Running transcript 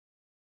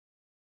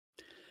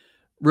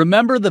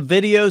Remember the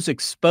videos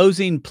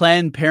exposing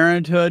Planned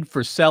Parenthood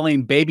for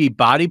selling baby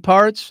body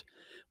parts?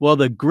 Well,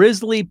 the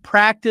grisly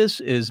practice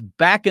is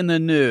back in the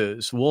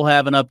news. We'll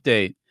have an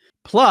update.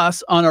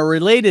 Plus, on a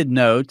related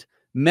note,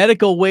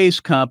 medical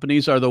waste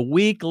companies are the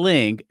weak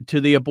link to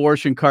the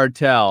abortion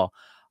cartel.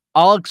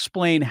 I'll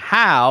explain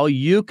how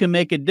you can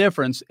make a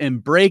difference in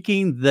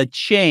breaking the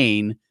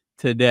chain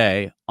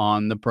today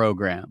on the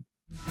program.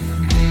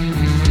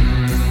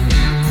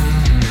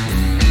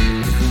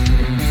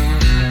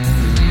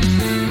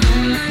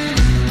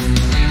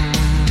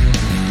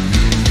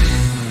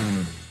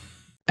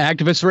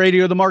 Activist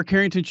Radio, the Mark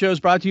Harrington Show, is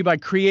brought to you by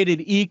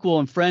Created Equal.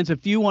 And friends,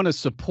 if you want to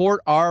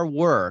support our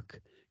work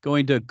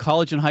going to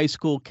college and high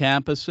school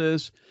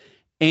campuses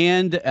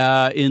and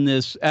in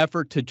this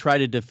effort to try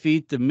to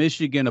defeat the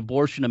Michigan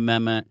abortion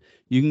amendment,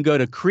 you can go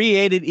to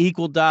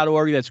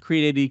createdequal.org. That's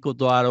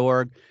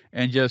createdequal.org.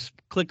 And just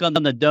click on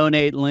the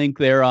donate link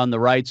there on the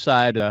right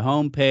side of the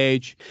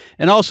homepage.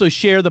 And also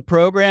share the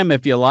program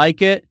if you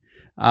like it.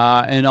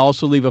 And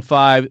also leave a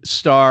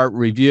 5-star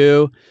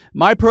review.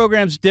 My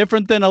program's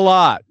different than a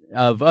lot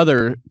of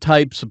other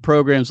types of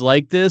programs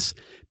like this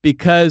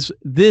because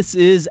this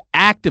is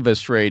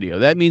activist radio.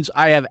 That means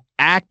I have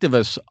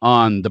activists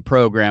on the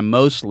program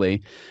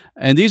mostly.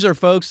 And these are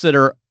folks that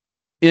are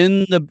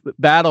in the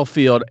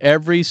battlefield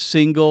every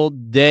single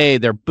day.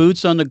 They're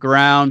boots on the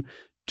ground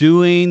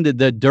doing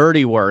the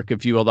dirty work,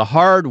 if you will, the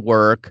hard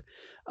work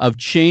of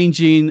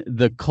changing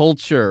the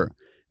culture.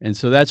 And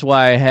so that's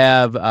why I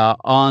have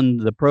on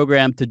the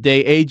program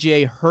today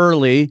A.J.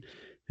 Hurley,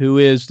 who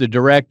is the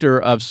director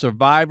of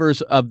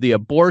Survivors of the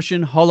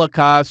Abortion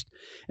Holocaust.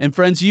 And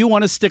friends, you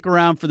want to stick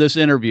around for this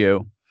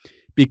interview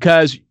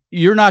because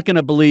you're not going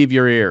to believe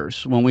your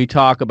ears when we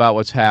talk about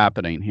what's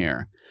happening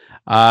here.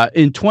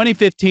 In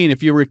 2015,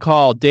 if you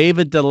recall,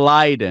 David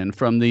DeLayden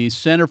from the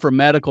Center for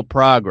Medical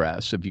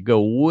Progress, if you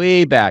go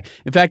way back.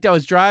 In fact, I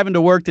was driving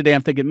to work today.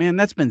 I'm thinking, man,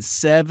 that's been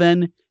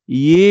 7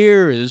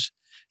 years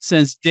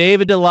since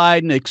David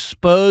DeLayden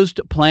exposed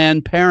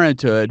Planned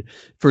Parenthood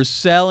for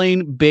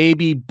selling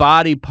baby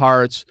body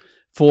parts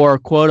for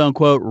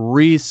quote-unquote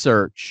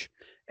research.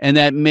 And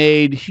that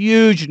made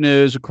huge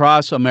news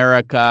across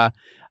America.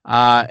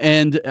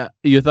 And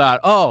you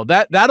thought, oh,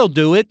 that'll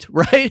do it,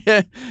 right?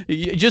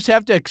 You just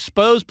have to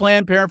expose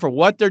Planned Parenthood for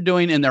what they're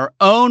doing in their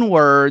own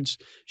words,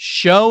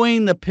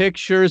 showing the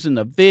pictures and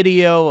the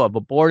video of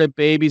aborted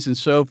babies and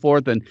so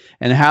forth, and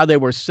how they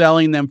were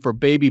selling them for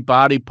baby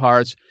body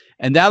parts.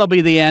 And that'll be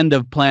the end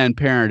of Planned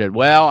Parenthood.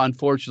 Well,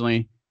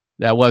 unfortunately,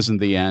 that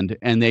wasn't the end,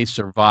 and they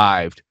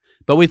survived.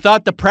 But we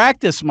thought the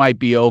practice might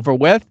be over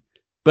with,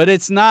 but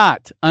it's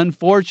not.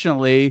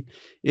 Unfortunately,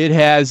 it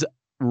has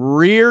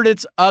reared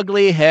its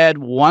ugly head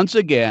once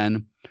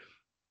again,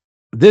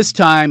 this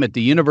time at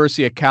the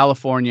University of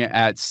California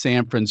at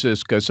San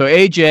Francisco. So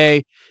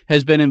AJ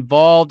has been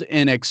involved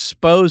in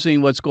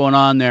exposing what's going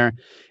on there.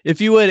 If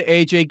you would,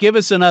 AJ, give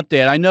us an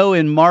update. I know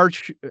in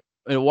March,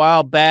 a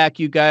while back,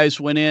 you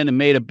guys went in and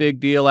made a big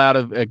deal out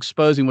of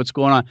exposing what's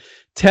going on.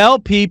 Tell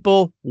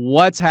people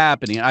what's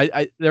happening.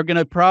 They're going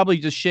to probably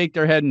just shake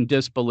their head in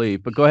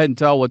disbelief, but go ahead and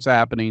tell what's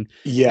happening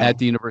at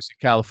the University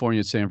of California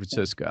at San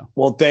Francisco.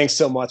 Well, thanks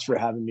so much for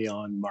having me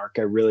on, Mark.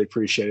 I really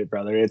appreciate it,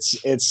 brother. It's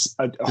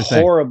a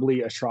horrible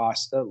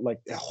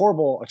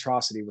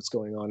atrocity what's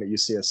going on at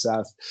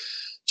UCSF.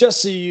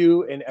 Just so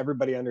you and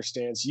everybody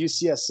understands,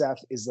 UCSF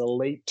is the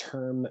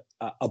late-term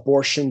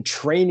abortion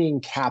training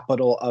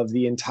capital of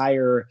the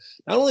entire,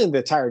 not only the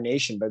entire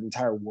nation, but the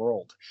entire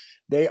world.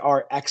 They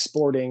are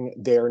exporting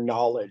their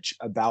knowledge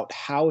about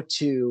how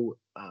to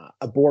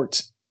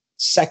abort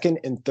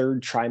second and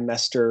third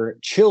trimester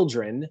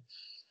children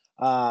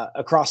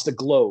across the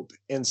globe.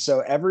 And so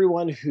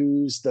everyone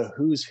who's the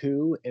who's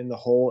who in the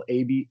whole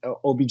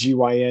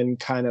OBGYN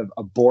kind of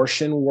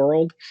abortion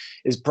world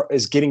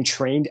is getting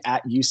trained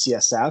at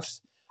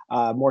UCSF,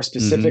 more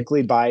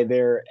specifically by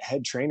their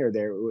head trainer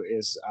there, who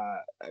is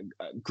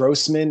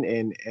Grossman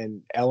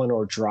and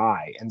Eleanor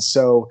Dry. And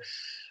so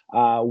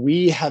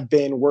we have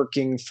been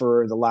working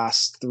for the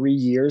last 3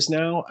 years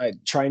now,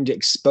 trying to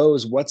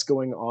expose what's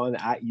going on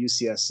at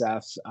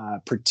UCSF,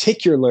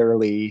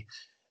 particularly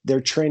they're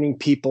training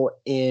people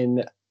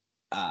in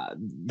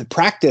the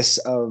practice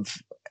of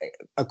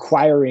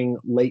acquiring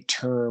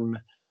late-term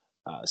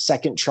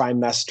second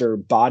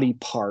trimester body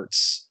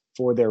parts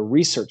for their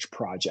research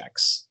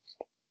projects.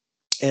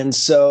 And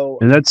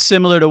that's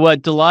similar to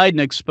what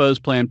DeLayden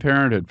exposed Planned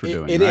Parenthood for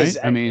doing, it right? is.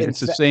 I mean, it's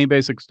the same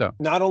basic stuff.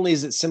 Not only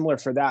is it similar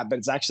for that, but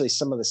it's actually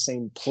some of the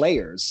same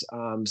players.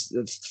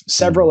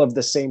 Several of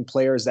the same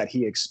players that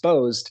he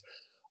exposed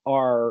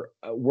are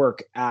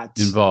work at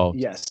involved.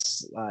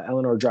 Yes,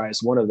 Eleanor Dry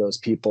is one of those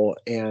people,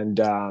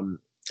 and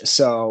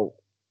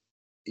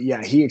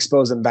he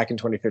exposed them back in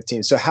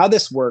 2015. So how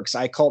this works,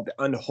 I call it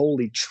the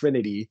unholy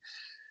trinity.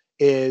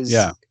 Is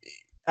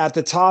at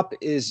the top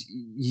is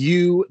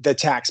you, the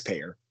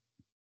taxpayer,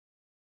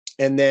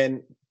 and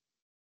then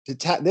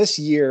this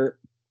year,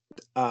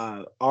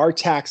 our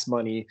tax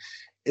money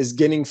is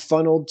getting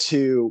funneled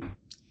to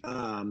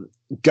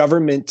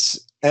government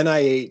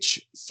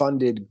NIH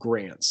funded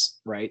grants,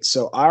 right?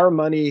 So our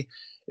money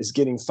is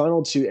getting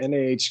funneled to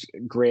NIH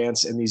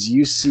grants, and these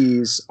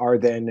UCs are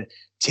then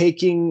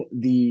taking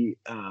the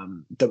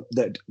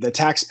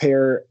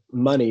taxpayer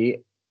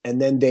money, and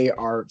then they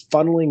are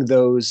funneling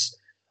those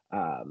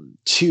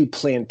to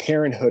Planned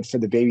Parenthood for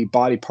the baby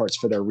body parts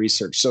for their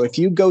research. So if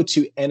you go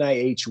to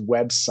NIH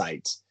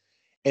website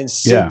and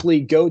simply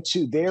go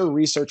to their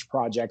research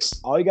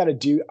projects, all you got to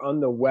do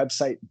on the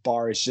website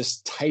bar is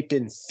just type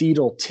in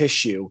fetal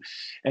tissue.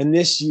 And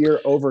this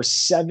year, over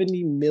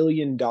 $70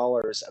 million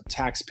of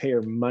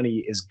taxpayer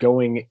money is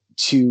going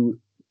to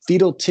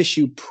fetal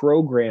tissue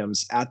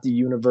programs at the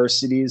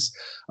universities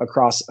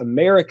across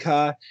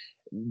America.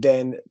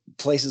 Then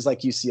places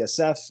like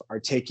UCSF are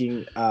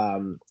taking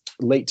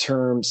late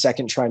term,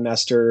 second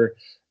trimester,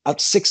 up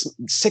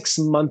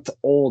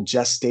 6-month-old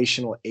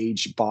gestational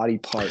age body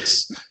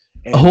parts.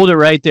 And hold it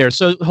right there.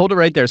 So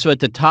at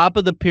the top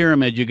of the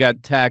pyramid, you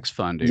got tax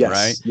funding, yes,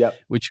 right? Yep.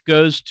 Which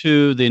goes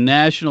to the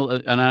national.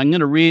 And I'm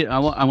going to read.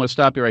 I'm going to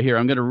stop you right here.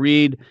 I'm going to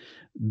read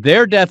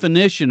their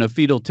definition of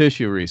fetal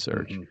tissue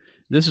research. Mm-hmm.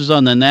 This is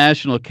on the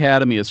National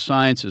Academy of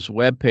Sciences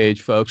webpage,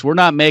 folks. We're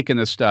not making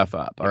this stuff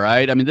up. All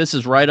right. I mean, this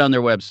is right on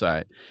their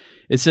website.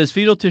 It says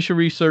fetal tissue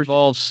research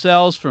involves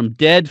cells from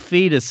dead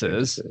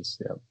fetuses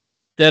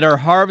that are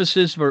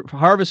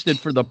harvested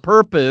for the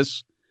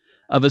purpose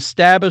of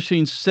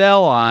establishing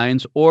cell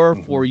lines or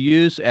for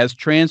use as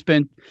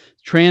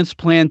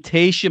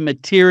transplantation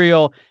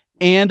material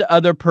and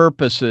other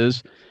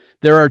purposes.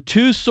 There are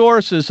two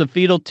sources of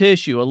fetal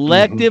tissue: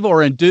 elective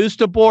or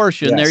induced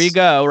abortion. Yes. There you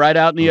go, right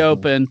out in the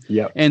open.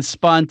 Yep. And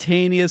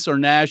spontaneous or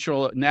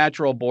natural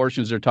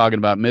abortions. They're talking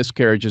about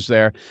miscarriages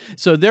there.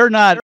 So they're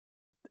not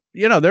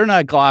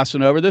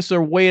glossing over this.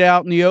 They're way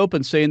out in the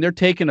open saying they're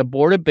taking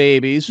aborted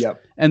babies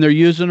and they're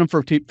using them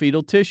for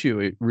fetal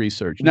tissue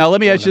research. Now,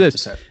 let me ask you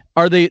this.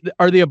 Are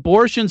the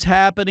abortions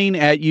happening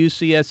at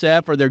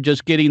UCSF, or they're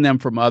just getting them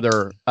from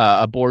other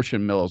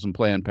abortion mills and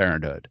Planned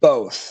Parenthood?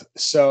 Both.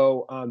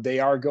 So they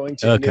are going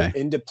to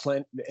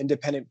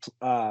independent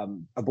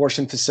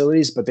abortion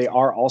facilities, but they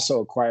are also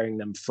acquiring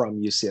them from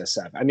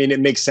UCSF. I mean, it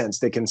makes sense.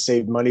 They can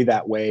save money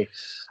that way.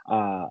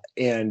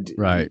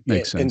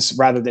 Makes sense. And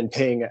rather than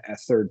paying a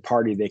third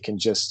party, they can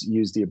just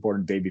use the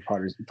aborted baby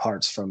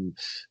parts from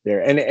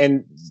there.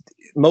 And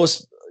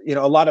most,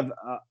 a lot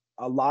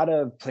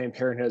of Planned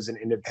Parenthoods and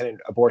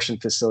independent abortion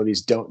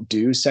facilities don't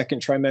do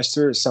second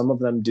trimester. Some of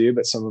them do,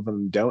 but some of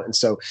them don't. And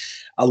so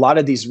a lot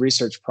of these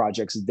research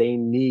projects, they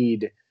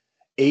need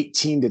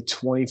 18 to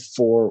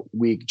 24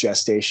 week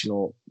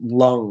gestational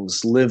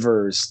lungs,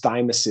 livers,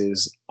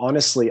 thymuses.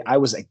 Honestly, I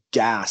was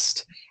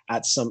aghast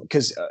at some,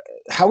 because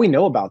how we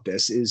know about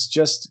this is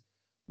just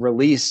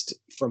released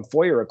from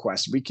FOIA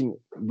requests.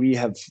 We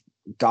have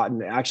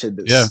gotten, actually,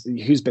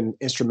 who's been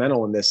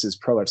instrumental in this is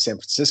Pro-Life San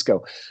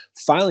Francisco,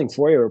 filing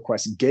FOIA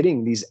requests,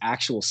 getting these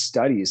actual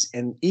studies,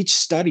 and each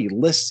study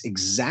lists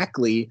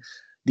exactly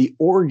the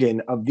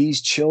organ of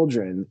these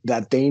children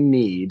that they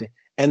need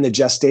and the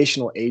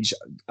gestational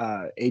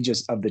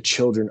ages of the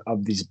children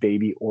of these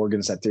baby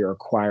organs that they're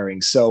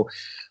acquiring. So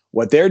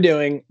what they're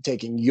doing,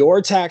 taking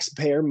your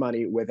taxpayer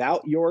money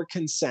without your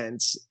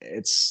consent,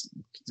 it's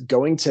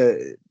going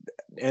to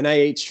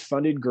NIH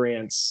funded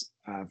grants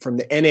from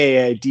the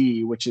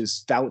NIAID, which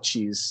is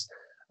Fauci's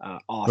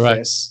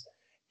office.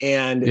 Right.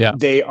 And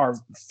they are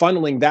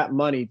funneling that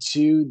money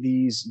to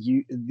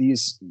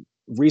these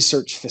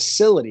research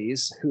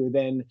facilities, who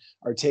then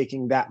are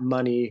taking that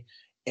money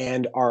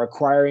and are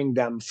acquiring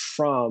them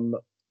from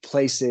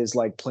places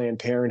like Planned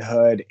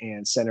Parenthood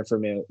and Center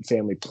for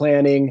Family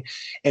Planning.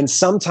 And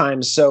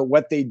sometimes, so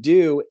what they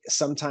do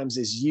sometimes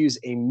is use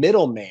a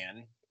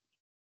middleman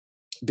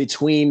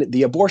between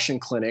the abortion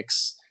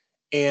clinics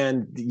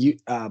and the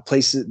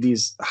places,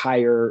 these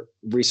higher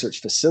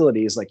research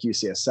facilities like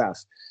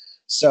UCSF.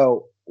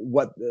 So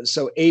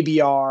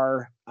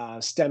ABR,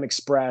 STEM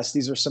Express,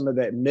 these are some of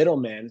the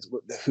middlemen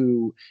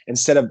who,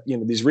 instead of,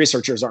 these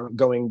researchers aren't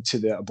going to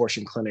the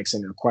abortion clinics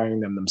and acquiring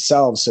them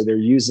themselves. So they're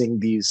using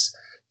these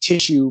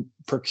tissue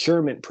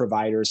procurement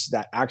providers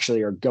that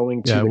actually are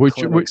going to the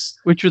clinics.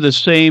 Which are the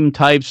same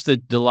types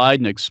that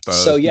Daleiden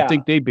exposed. So you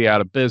think they'd be out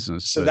of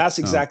business. So that's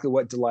exactly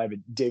what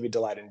David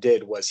Daleiden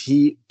did, was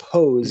he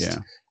posed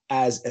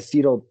as a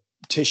fetal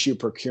tissue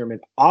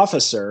procurement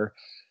officer,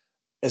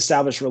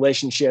 established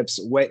relationships,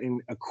 went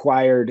and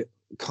acquired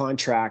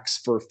contracts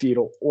for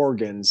fetal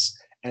organs,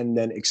 and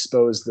then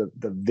expose the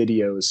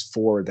videos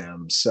for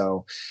them.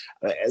 So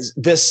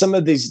some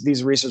of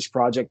these research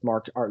projects,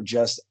 Mark, are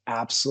just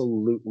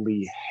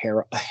absolutely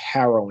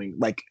harrowing,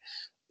 like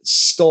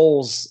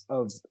skulls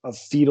of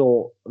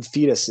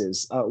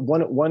fetuses.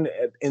 One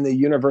in the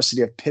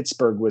University of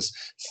Pittsburgh was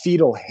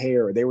fetal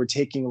hair. They were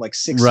taking like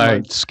 6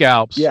 months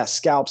scalps. Yeah,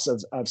 scalps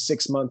of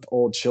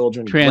 6-month-old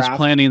children,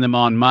 transplanting them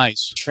on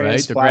mice.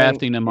 Right, they're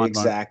grafting them on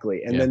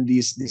exactly. Mice. And then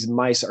these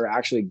mice are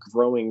actually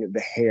growing the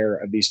hair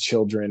of these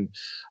children.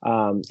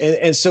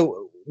 And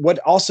so what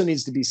also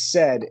needs to be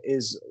said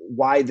is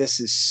why this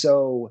is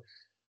so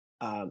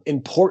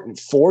important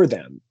for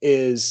them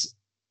is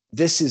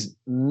this is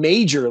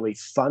majorly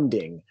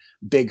funding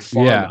big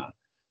pharma. Yeah.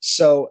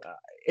 So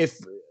if,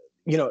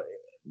 you know,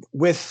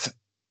 with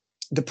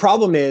the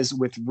problem is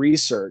with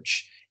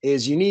research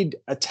is you need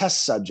a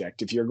test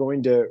subject if you're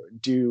going to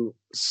do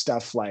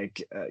stuff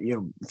like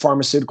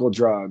pharmaceutical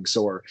drugs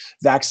or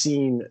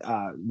vaccine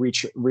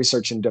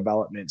research and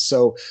development.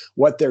 So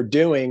what they're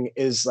doing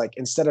is, like,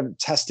 instead of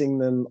testing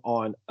them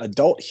on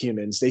adult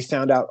humans, they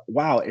found out,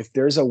 wow, if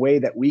there's a way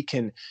that we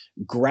can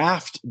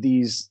graft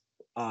these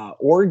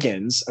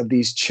organs of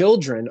these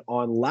children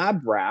on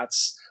lab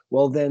rats,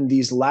 well, then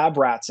these lab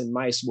rats and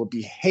mice will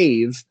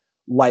behave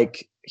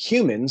like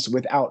humans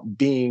without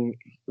being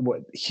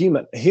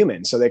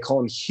human. So they call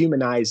them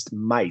humanized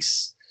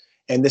mice.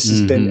 And this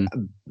has been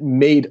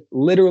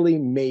literally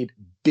made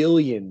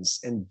billions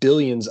and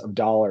billions of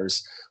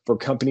dollars for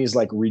companies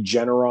like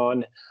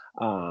Regeneron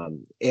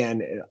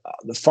and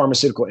the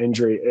pharmaceutical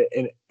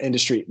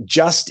industry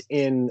just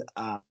in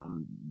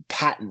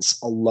patents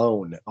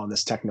alone on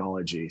this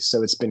technology.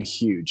 So it's been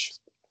huge.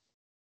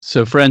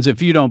 So, friends,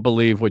 if you don't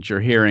believe what you're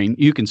hearing,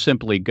 you can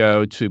simply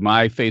go to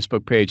my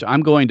Facebook page.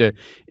 I'm going to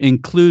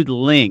include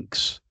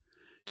links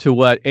to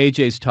what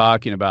AJ's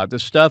talking about. The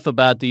stuff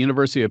about the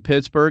University of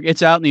Pittsburgh,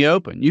 it's out in the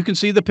open. You can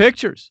see the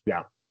pictures.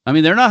 Yeah. I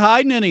mean, they're not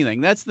hiding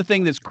anything. That's the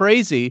thing that's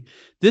crazy.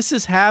 This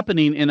is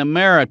happening in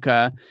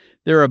America.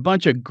 There are a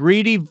bunch of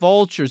greedy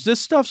vultures.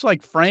 This stuff's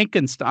like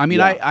Frankenstein. I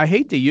mean, I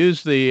hate to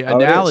use the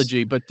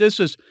analogy, but this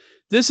is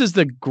just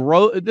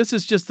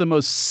the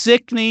most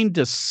sickening,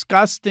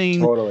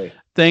 disgusting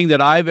thing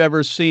that I've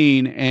ever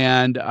seen.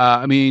 And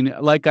I mean,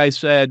 like I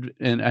said,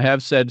 and I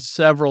have said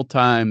several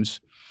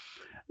times,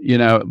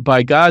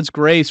 by God's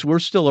grace, we're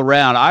still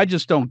around. I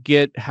just don't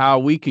get how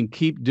we can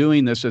keep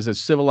doing this as a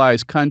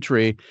civilized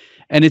country.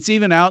 And it's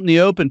even out in the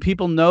open.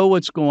 People know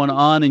what's going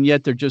on, and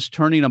yet they're just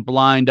turning a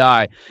blind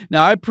eye.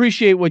 Now, I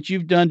appreciate what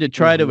you've done to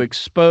try to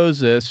expose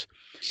this.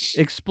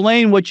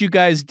 Explain what you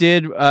guys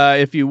did,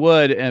 if you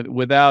would,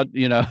 without,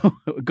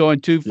 going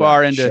too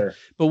far into, sure.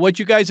 But what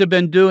you guys have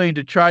been doing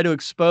to try to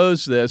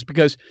expose this,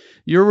 because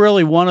you're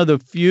really one of the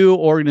few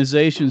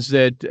organizations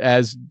that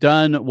has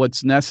done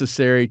what's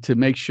necessary to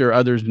make sure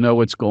others know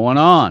what's going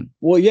on.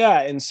 Well,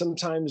 yeah. And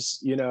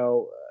sometimes,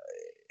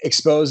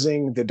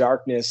 exposing the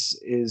darkness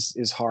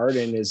is hard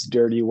and is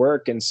dirty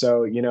work. And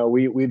so,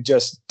 we've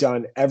just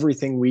done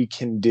everything we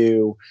can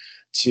do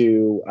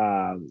to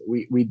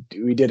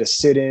we did a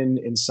sit-in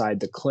inside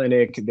the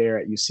clinic there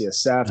at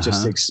UCSF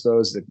just to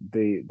expose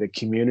the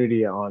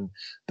community on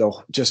the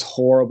just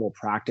horrible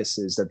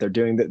practices that they're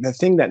doing. The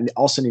thing that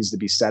also needs to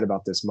be said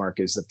about this, Mark,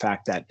 is the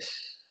fact that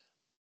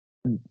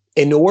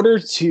in order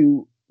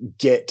to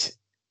get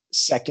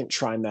second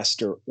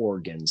trimester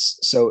organs,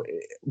 so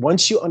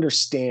once you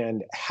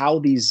understand how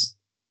these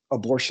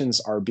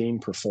abortions are being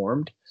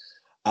performed,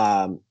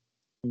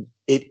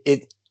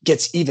 it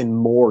gets even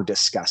more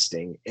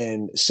disgusting.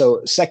 And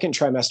so second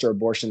trimester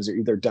abortions are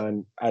either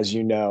done, as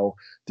you know,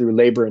 through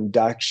labor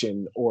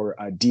induction or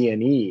a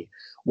D&E.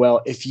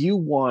 Well, if you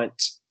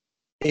want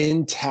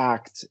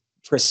intact,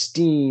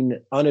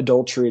 pristine,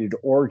 unadulterated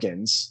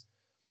organs,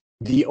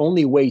 the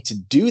only way to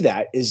do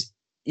that is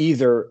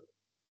either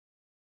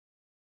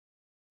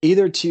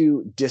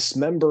to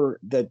dismember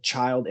the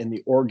child and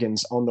the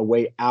organs on the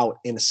way out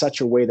in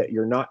such a way that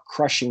you're not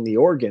crushing the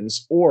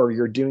organs, or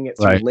you're doing it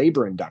through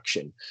labor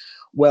induction.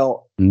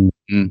 Well,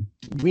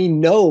 we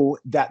know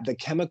that the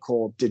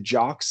chemical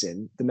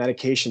digoxin, the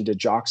medication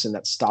digoxin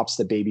that stops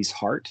the baby's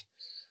heart,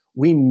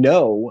 we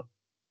know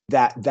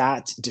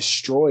that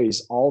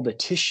destroys all the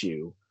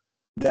tissue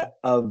it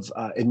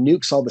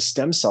nukes all the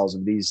stem cells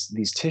of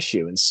these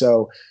tissue. And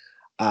so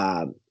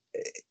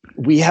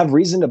we have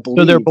reason to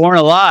believe. So they're born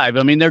alive.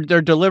 I mean, they're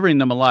delivering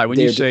them alive. When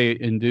you say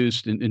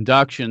induced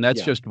induction,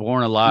 that's just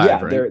born alive.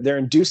 Yeah, right? They're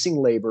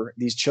inducing labor.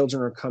 These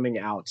children are coming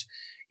out,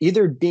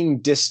 either being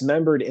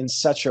dismembered in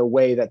such a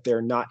way that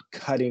they're not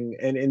cutting.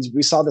 And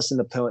we saw this in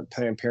the Planned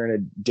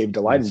Parenthood David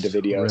Daleiden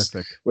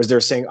videos, where they're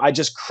saying, I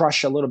just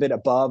crush a little bit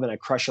above and I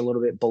crush a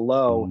little bit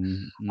below.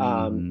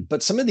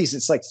 But some of these,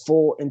 it's like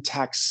full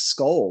intact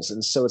skulls.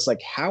 And so it's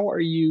like, how are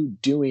you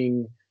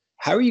getting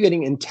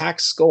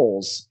intact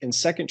skulls in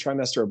second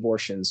trimester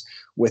abortions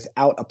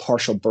without a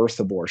partial birth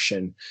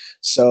abortion?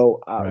 So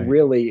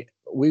really,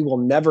 we will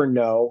never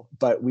know,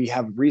 but we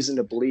have reason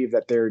to believe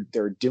that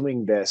they're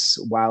doing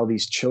this while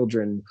these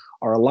children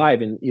are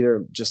alive, and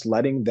either just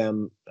letting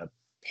them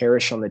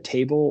perish on the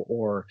table,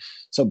 or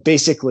so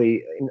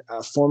basically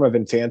a form of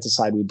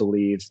infanticide, we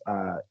believe,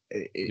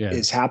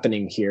 is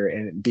happening here.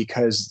 And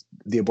because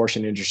the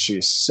abortion industry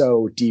is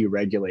so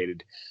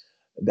deregulated,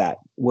 that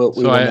we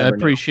will never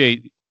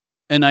appreciate know.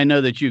 And I know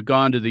that you've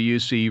gone to the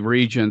UC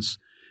Regents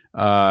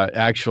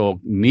actual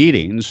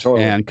meetings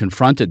and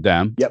confronted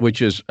them,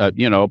 which is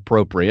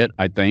appropriate,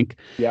 I think.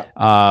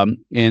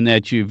 And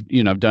that you've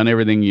done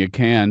everything you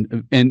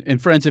can.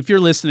 And friends, if you're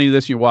listening to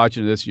this, you're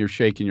watching this, you're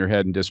shaking your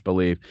head in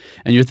disbelief,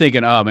 and you're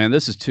thinking, oh man,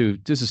 this is too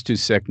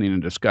sickening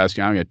and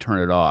disgusting, I'm going to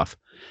turn it off.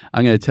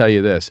 I'm going to tell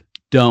you this: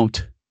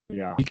 don't.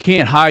 You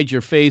can't hide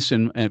your face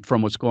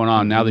from what's going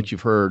on now that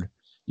you've heard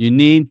You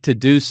need to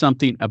do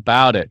something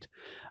about it.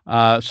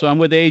 So I'm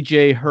with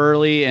AJ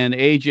Hurley, and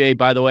AJ,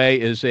 by the way,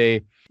 is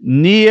a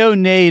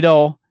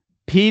neonatal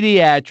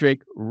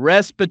pediatric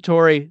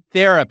respiratory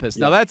therapist.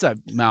 Now, Yep. that's a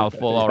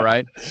mouthful, all Yeah.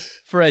 right,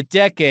 for a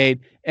decade,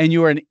 and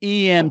you were an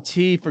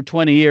EMT for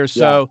 20 years.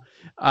 Yeah.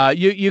 So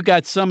you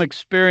got some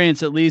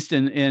experience, at least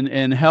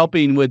in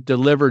helping with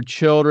delivered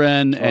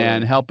children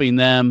and Totally. helping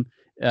them.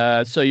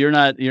 So you're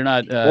not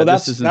Well,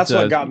 this isn't that's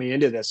what got me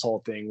into this whole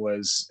thing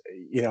was,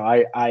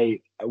 I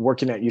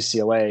working at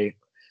UCLA,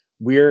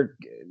 we're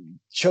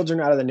children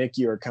out of the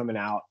NICU are coming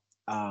out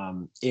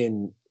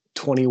in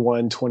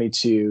 21,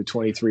 22,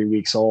 23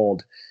 weeks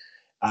old.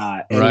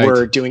 And right.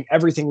 we're doing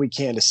everything we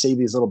can to save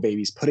these little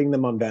babies, putting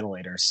them on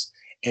ventilators.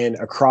 And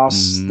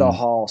across the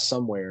hall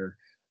somewhere,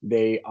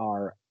 they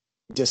are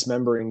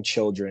dismembering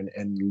children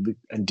and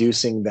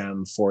inducing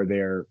them for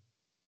their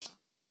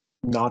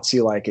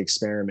Nazi-like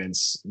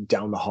experiments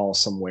down the hall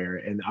somewhere.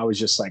 And I was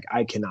just like,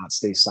 I cannot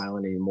stay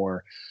silent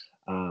anymore.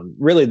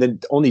 Really, the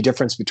only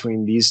difference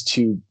between these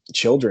two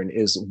children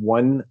is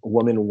one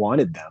woman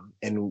wanted them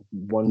and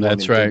one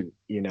That's woman right.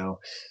 didn't,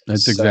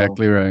 That's So,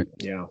 exactly right.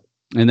 yeah.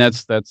 And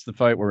that's the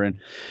fight we're in.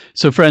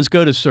 So, friends,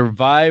 go to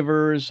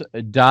survivors.la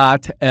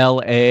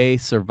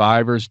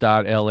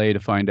to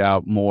find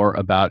out more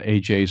about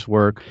AJ's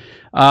work.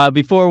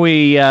 Before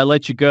we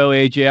let you go,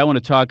 AJ, I want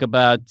to talk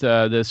about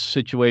this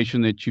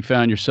situation that you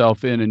found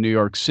yourself in New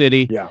York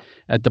City. Yeah.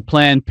 At the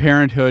Planned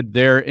Parenthood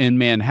there in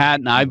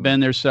Manhattan. I've been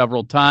there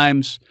several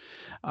times.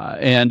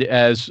 And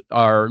as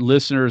our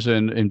listeners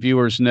and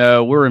viewers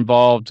know, we're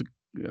involved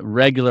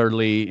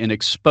regularly in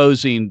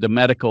exposing the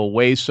medical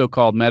waste,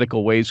 so-called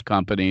medical waste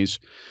companies,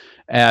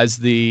 as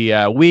the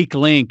weak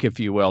link, if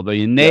you will,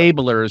 the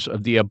enablers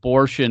of the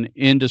abortion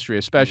industry,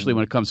 especially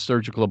when it comes to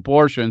surgical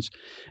abortions.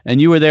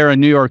 And you were there in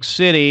New York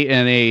City,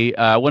 and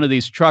one of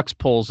these trucks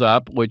pulls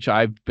up, which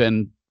I've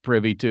been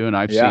privy to and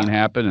I've seen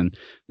happen, and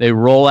they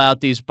roll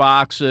out these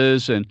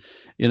boxes, and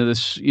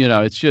it's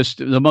just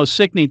the most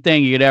sickening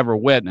thing you could ever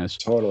witness.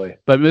 Totally.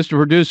 But Mr.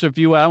 Producer, if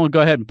you, I want to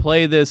go ahead and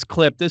play this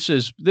clip. This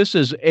is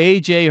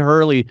AJ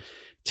Hurley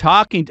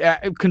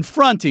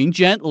confronting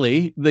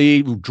gently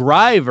the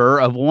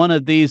driver of one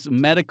of these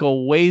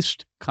medical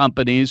waste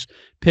companies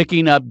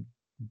picking up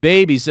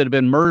babies that have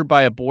been murdered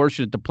by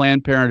abortion at the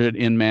Planned Parenthood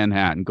in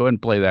Manhattan. Go ahead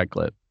and play that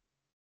clip.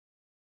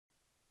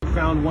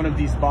 Found one of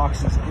these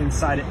boxes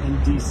inside it in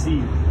DC,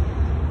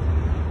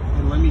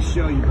 and let me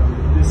show you, brother.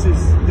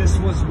 This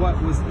was what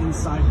was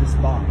inside this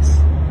box.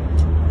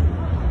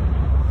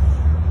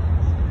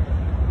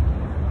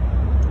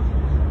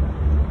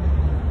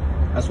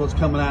 That's what's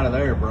coming out of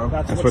there, bro.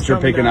 That's what you're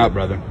picking out,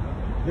 brother.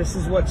 This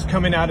is what's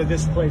coming out of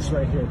this place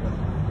right here, bro.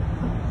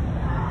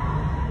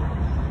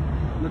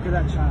 Look at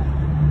that child.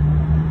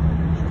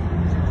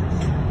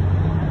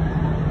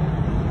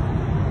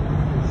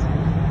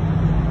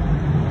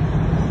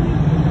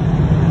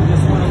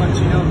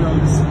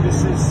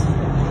 This is,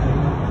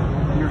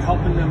 you're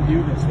helping them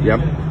do this.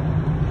 Yep.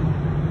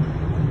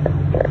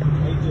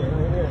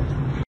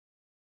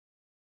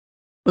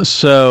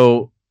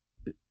 So,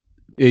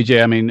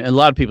 AJ, I mean, a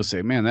lot of people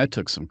say, man, that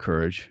took some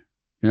courage.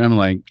 And I'm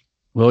like,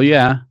 well,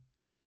 yeah.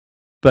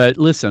 But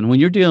listen, when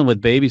you're dealing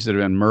with babies that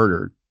have been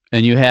murdered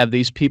and you have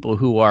these people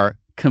who are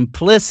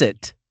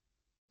complicit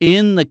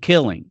in the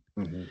killing,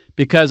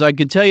 because I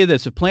can tell you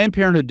this, if Planned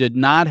Parenthood did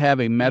not have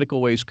a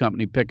medical waste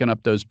company picking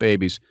up those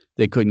babies,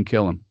 they couldn't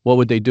kill them. What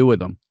would they do with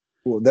them?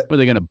 Were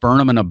they going to burn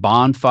them in a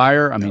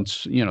bonfire? I mean,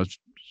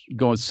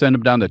 go and send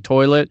them down the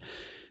toilet.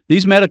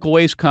 These medical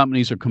waste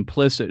companies are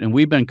complicit, and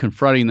we've been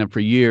confronting them for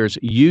years.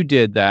 You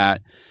did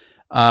that.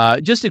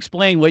 Just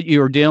explain what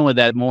you were dealing with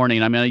that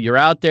morning. I mean, you're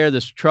out there,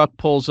 this truck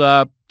pulls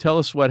up. Tell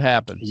us what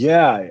happened.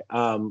 Yeah.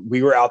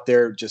 We were out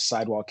there just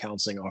sidewalk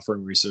counseling,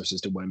 offering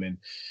resources to women.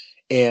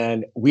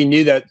 And we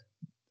knew that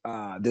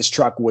this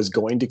truck was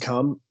going to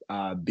come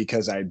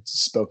because I'd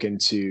spoken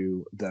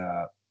to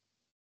the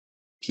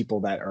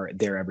people that are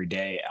there every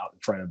day out in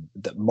front of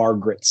the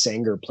Margaret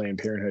Sanger Planned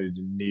Parenthood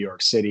in New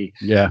York City.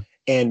 Yeah.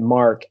 And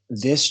Mark,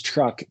 this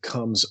truck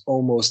comes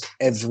almost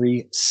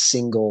every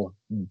single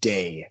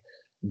day.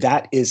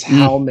 That is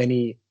how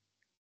many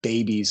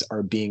babies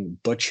are being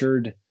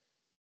butchered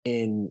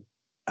in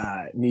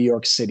New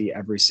York City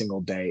every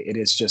single day. It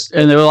is just,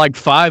 and there were like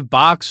 5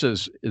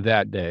 boxes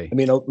that day. I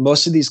mean,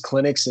 most of these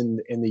clinics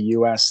in the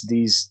US,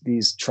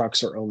 these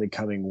trucks are only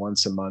coming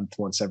once a month,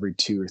 once every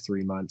 2 or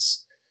 3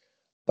 months.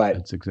 But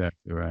that's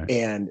exactly right.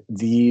 And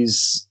they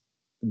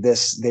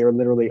are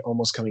literally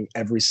almost coming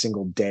every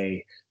single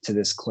day to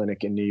this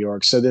clinic in New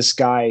York. So this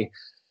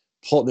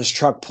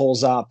truck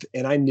pulls up,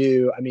 and I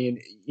knew, I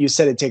mean, you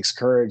said it takes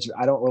courage.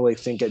 I don't really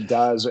think it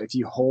does. If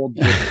you hold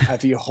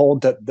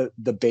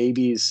the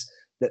babies,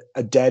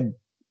 a dead,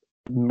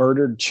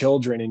 murdered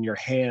children in your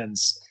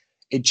hands,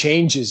 it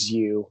changes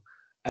you,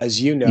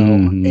 as you know.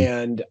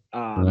 And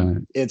right.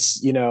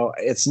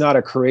 it's not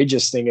a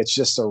courageous thing. It's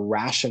just a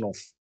rational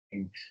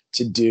thing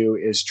to do,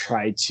 is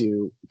try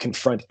to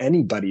confront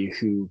anybody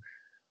who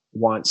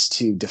wants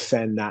to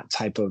defend that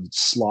type of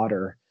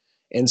slaughter.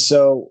 And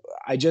so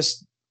I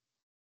just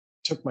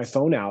took my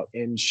phone out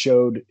and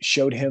showed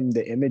him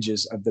the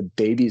images of the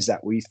babies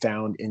that we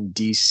found in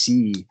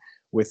DC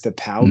with the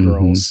POW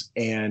girls.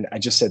 And I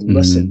just said,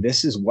 listen,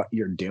 this is what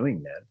you're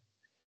doing, man.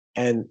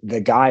 And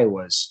the guy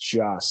was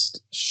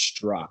just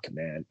struck,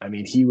 man. I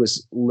mean, he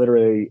was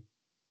literally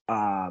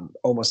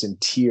almost in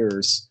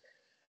tears,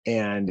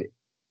 and it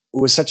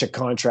was such a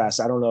contrast.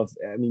 I don't know if,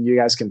 I mean, you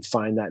guys can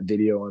find that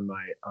video on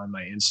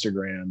my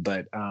Instagram,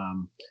 but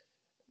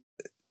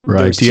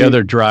right. The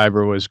other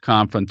driver was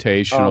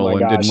confrontational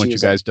and didn't want you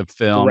guys to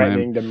film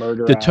him. To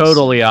murder the us.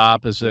 totally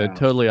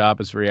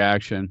opposite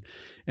reaction.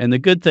 And the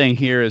good thing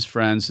here is,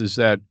 friends, is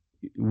that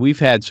we've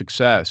had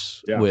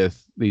success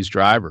with these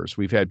drivers.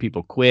 We've had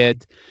people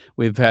quit.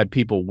 We've had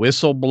people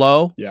whistle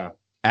blow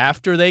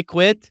after they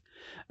quit.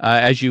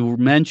 As you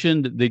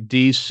mentioned, the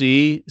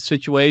DC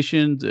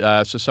situation,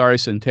 Cesare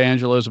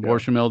Santangelo's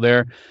abortion mill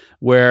there,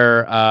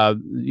 where, as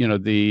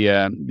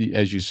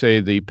you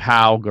say, the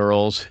POW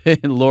girls,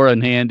 Laura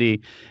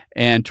Nandy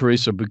and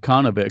Teresa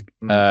Bukanovic,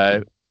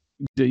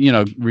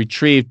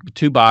 retrieved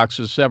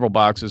several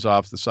boxes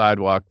off the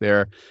sidewalk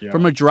there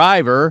from a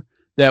driver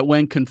that,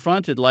 when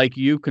confronted, like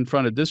you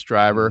confronted this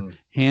driver,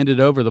 handed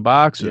over the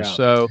boxes.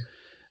 So,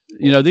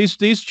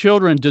 these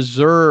children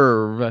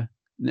deserve,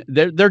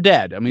 they're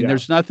dead. I mean,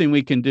 there's nothing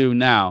we can do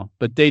now,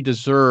 but they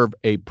deserve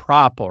a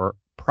proper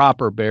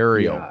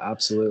burial. Yeah,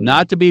 absolutely.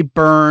 Not to be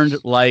burned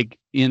like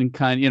in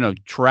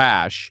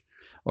trash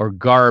or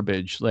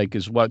garbage, like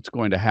is what's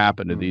going to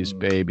happen to these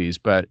babies.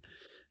 But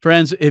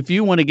friends, if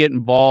you want to get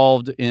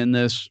involved in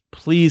this,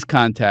 please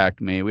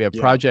contact me. We have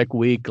Project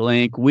Week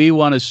link. We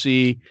want to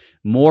see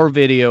more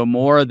video,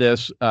 more of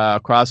this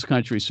across the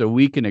country, so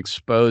we can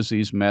expose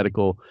these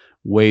medical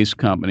waste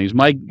companies.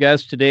 My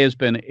guest today has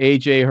been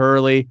AJ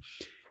Hurley.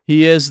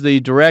 He is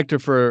the director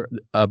for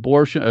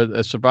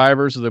abortion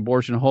survivors of the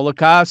abortion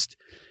Holocaust,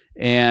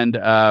 and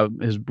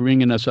is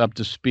bringing us up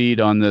to speed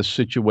on this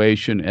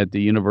situation at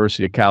the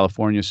University of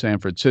California, San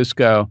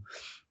Francisco,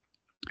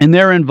 and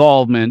their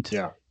involvement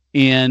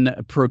in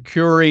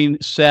procuring,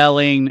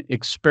 selling,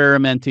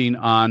 experimenting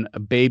on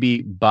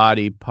baby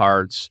body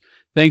parts.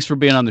 Thanks for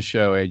being on the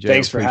show, AJ.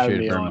 Thanks for having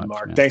me on,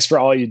 Mark. Man. Thanks for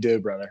all you do,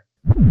 brother.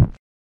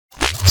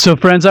 So,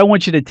 friends, I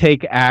want you to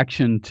take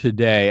action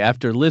today.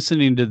 After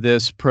listening to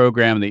this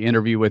program, the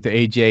interview with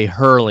AJ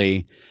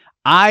Hurley,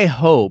 I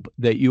hope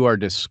that you are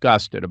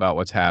disgusted about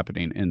what's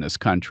happening in this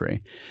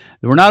country.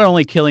 We're not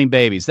only killing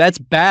babies. That's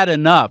bad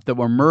enough that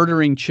we're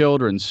murdering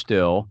children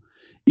still.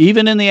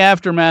 Even in the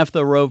aftermath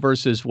of Roe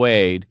versus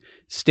Wade,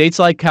 states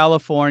like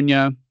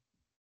California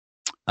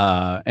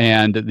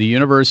and the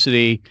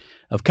University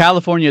of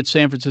California at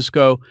San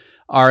Francisco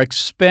are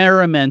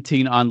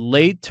experimenting on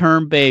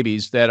late-term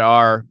babies that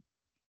are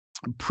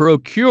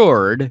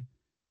procured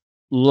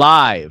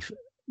live,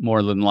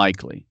 more than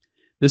likely.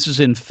 This is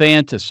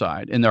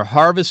infanticide, and they're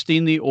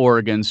harvesting the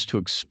organs to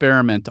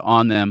experiment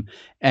on them,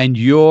 and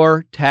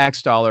your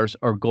tax dollars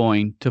are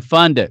going to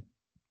fund it.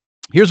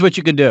 Here's what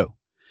you can do.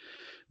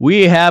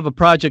 We have a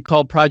project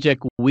called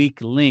Project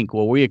Week Link,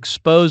 where we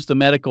expose the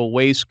medical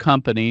waste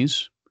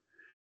companies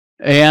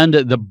and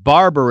the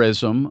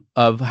barbarism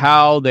of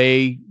how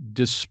they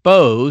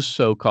dispose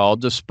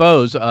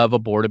of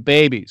aborted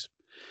babies.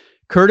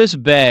 Curtis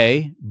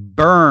Bay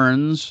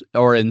burns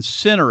or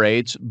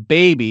incinerates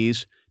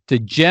babies to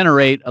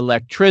generate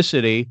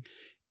electricity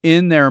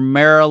in their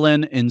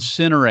Maryland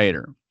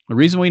incinerator. The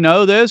reason we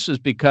know this is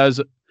because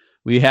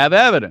we have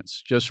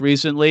evidence. Just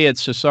recently at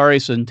Cesare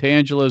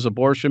Santangelo's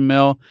abortion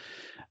mill,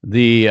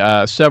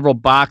 the several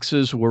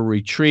boxes were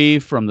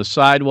retrieved from the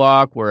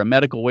sidewalk where a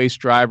medical waste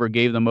driver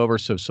gave them over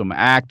to some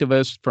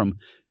activists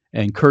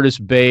and Curtis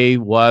Bay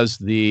was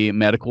the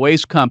medical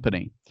waste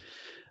company.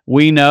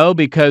 We know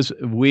because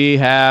we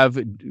have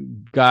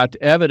got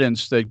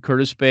evidence that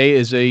Curtis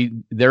Bay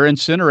their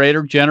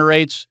incinerator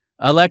generates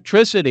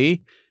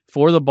electricity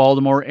for the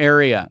Baltimore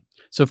area.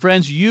 So,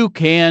 friends, you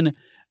can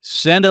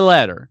send a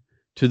letter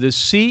to the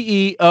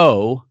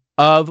CEO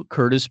of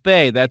Curtis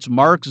Bay. That's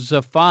Mark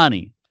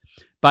Zafani,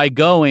 by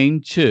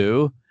going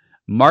to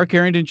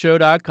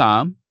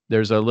markharringtonshow.com.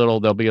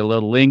 There'll be a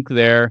little link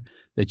there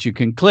that you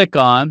can click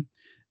on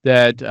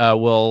that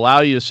will allow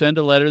you to send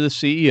a letter to the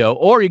CEO,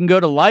 or you can go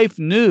to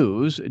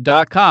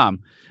lifenews.com,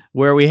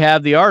 where we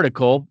have the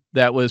article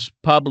that was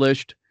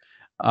published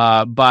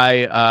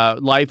by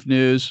Life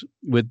News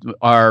with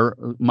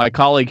my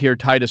colleague here,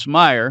 Titus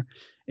Meyer,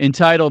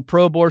 entitled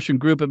 "Pro-Abortion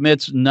Group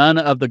Admits None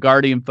of the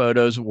Guardian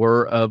Photos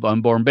Were of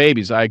Unborn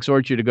Babies." I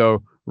exhort you to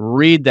go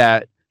read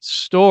that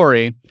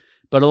story,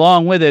 but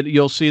along with it,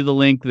 you'll see the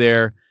link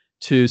there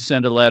to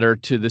send a letter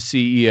to the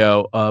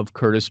CEO of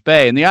Curtis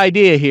Bay. And the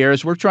idea here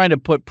is we're trying to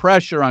put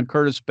pressure on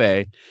Curtis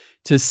Bay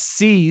to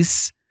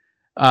cease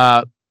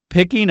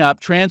picking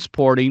up,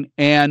 transporting,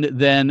 and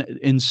then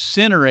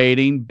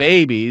incinerating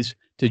babies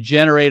to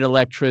generate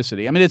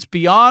electricity. I mean, it's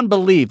beyond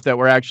belief that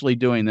we're actually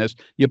doing this.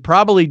 You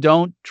probably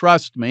don't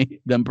trust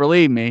me, then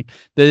believe me,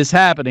 that it's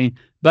happening,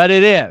 but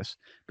it is.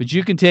 But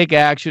you can take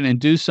action and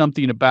do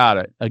something about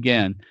it,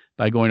 again,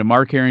 by going to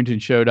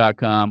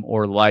markharringtonshow.com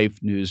or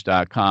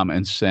lifenews.com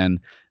and send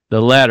the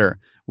letter.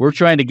 We're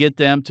trying to get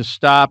them to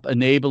stop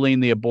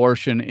enabling the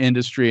abortion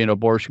industry and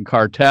abortion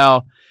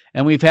cartel.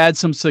 And we've had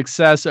some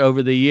success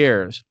over the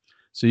years.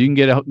 So you can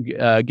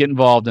get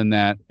involved in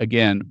that,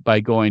 again, by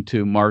going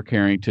to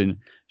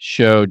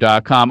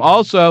markharringtonshow.com.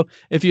 Also,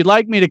 if you'd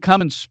like me to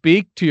come and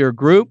speak to your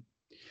group,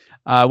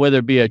 whether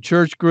it be a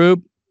church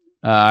group,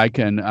 I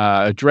can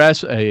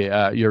address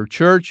your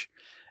church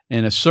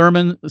in a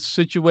sermon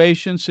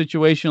situation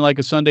like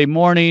a Sunday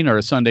morning or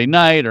a Sunday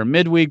night or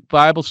midweek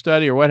Bible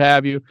study or what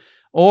have you,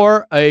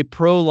 or a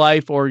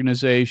pro-life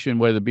organization,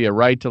 whether it be a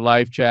Right to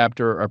Life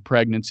chapter or a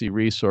pregnancy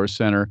resource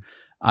center.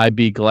 I'd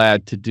be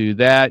glad to do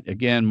that.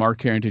 Again,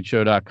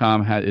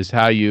 markharringtonshow.com is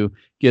how you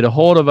get a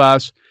hold of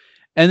us.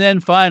 And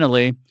then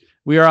finally,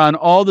 we are on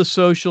all the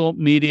social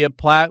media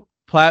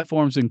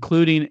platforms,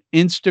 including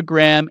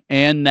Instagram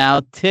and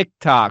now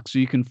TikTok. So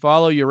you can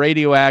follow your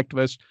radio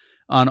activist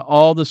on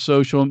all the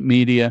social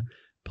media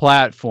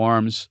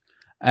platforms,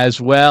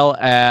 as well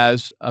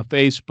as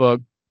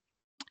Facebook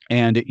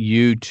and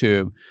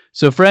YouTube.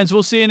 So friends,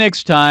 we'll see you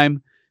next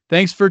time.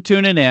 Thanks for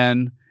tuning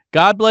in.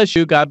 God bless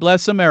you. God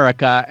bless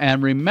America.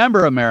 And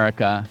remember,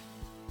 America,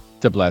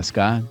 to bless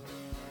God.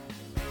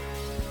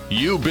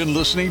 You've been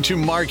listening to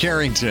Mark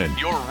Harrington,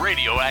 your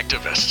radio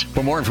activist.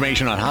 For more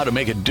information on how to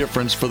make a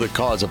difference for the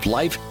cause of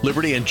life,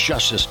 liberty, and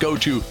justice, go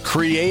to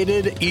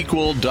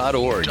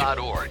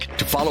createdequal.org.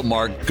 To follow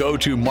Mark, go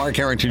to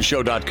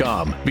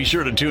markharringtonshow.com. Be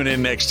sure to tune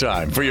in next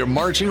time for your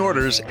marching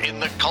orders in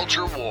the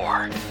culture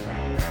war.